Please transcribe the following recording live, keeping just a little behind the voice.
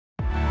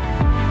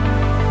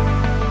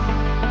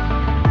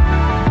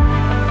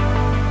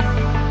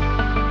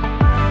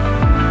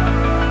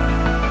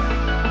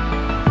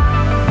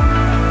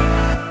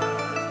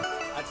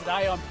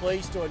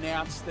pleased to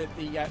announce that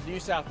the New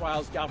South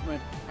Wales Government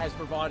has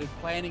provided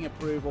planning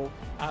approval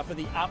for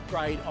the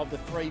upgrade of the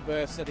 3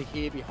 berths that are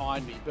here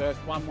behind me, berth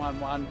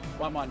 111,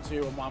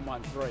 112 and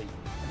 113.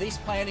 This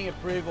planning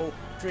approval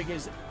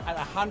triggers an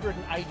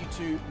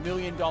 $182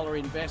 million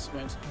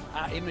investment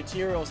in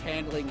materials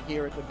handling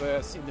here at the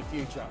berths in the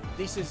future.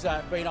 This has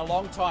been a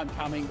long time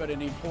coming, but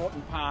an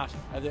important part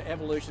of the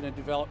evolution and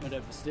development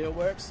of the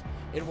steelworks.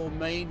 It will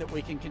mean that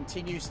we can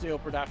continue steel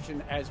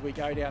production as we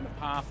go down the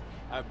path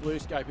of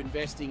BlueScope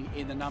investing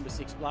in the No.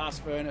 6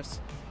 blast furnace.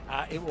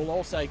 It will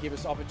also give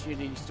us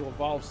opportunities to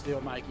evolve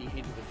steelmaking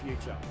into the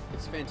future.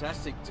 It's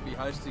fantastic to be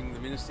hosting the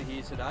Minister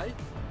here today.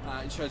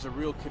 It shows a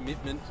real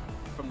commitment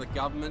from the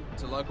government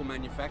to local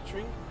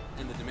manufacturing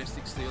and the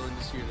domestic steel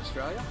industry in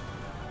Australia.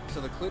 So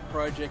the CLIP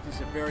project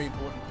is a very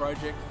important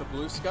project for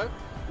BlueScope.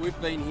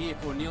 We've been here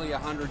for nearly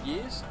 100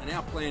 years and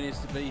our plan is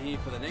to be here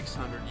for the next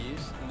 100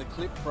 years, and the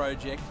CLIP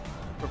project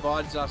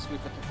provides us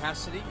with the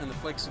capacity and the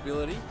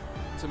flexibility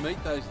to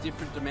meet those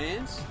different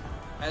demands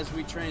as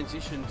we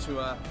transition to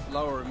a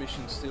lower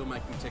emission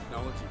steelmaking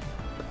technology.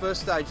 The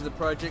first stage of the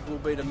project will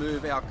be to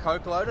move our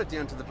coke loader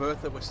down to the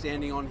berth that we're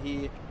standing on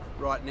here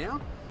right now.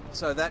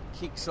 So that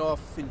kicks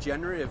off in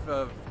January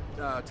of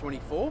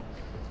 24.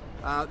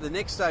 The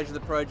next stage of the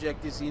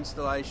project is the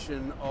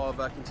installation of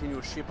a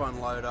continuous ship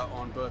unloader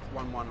on berth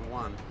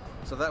 111.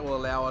 So that will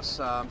allow us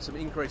some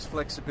increased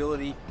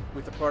flexibility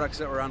with the products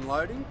that we're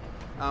unloading.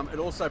 It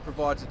also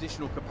provides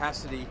additional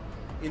capacity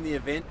in the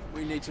event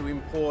we need to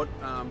import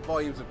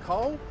volumes of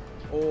coal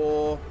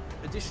or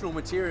additional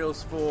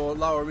materials for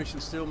lower emission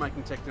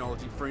steelmaking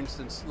technology, for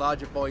instance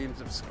larger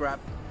volumes of scrap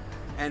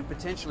and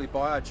potentially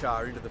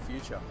biochar into the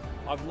future.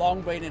 I've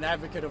long been an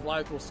advocate of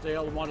local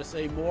steel and want to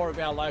see more of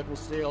our local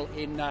steel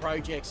in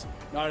projects,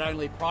 not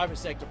only private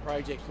sector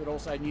projects but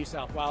also New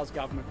South Wales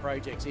government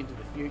projects into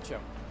the future.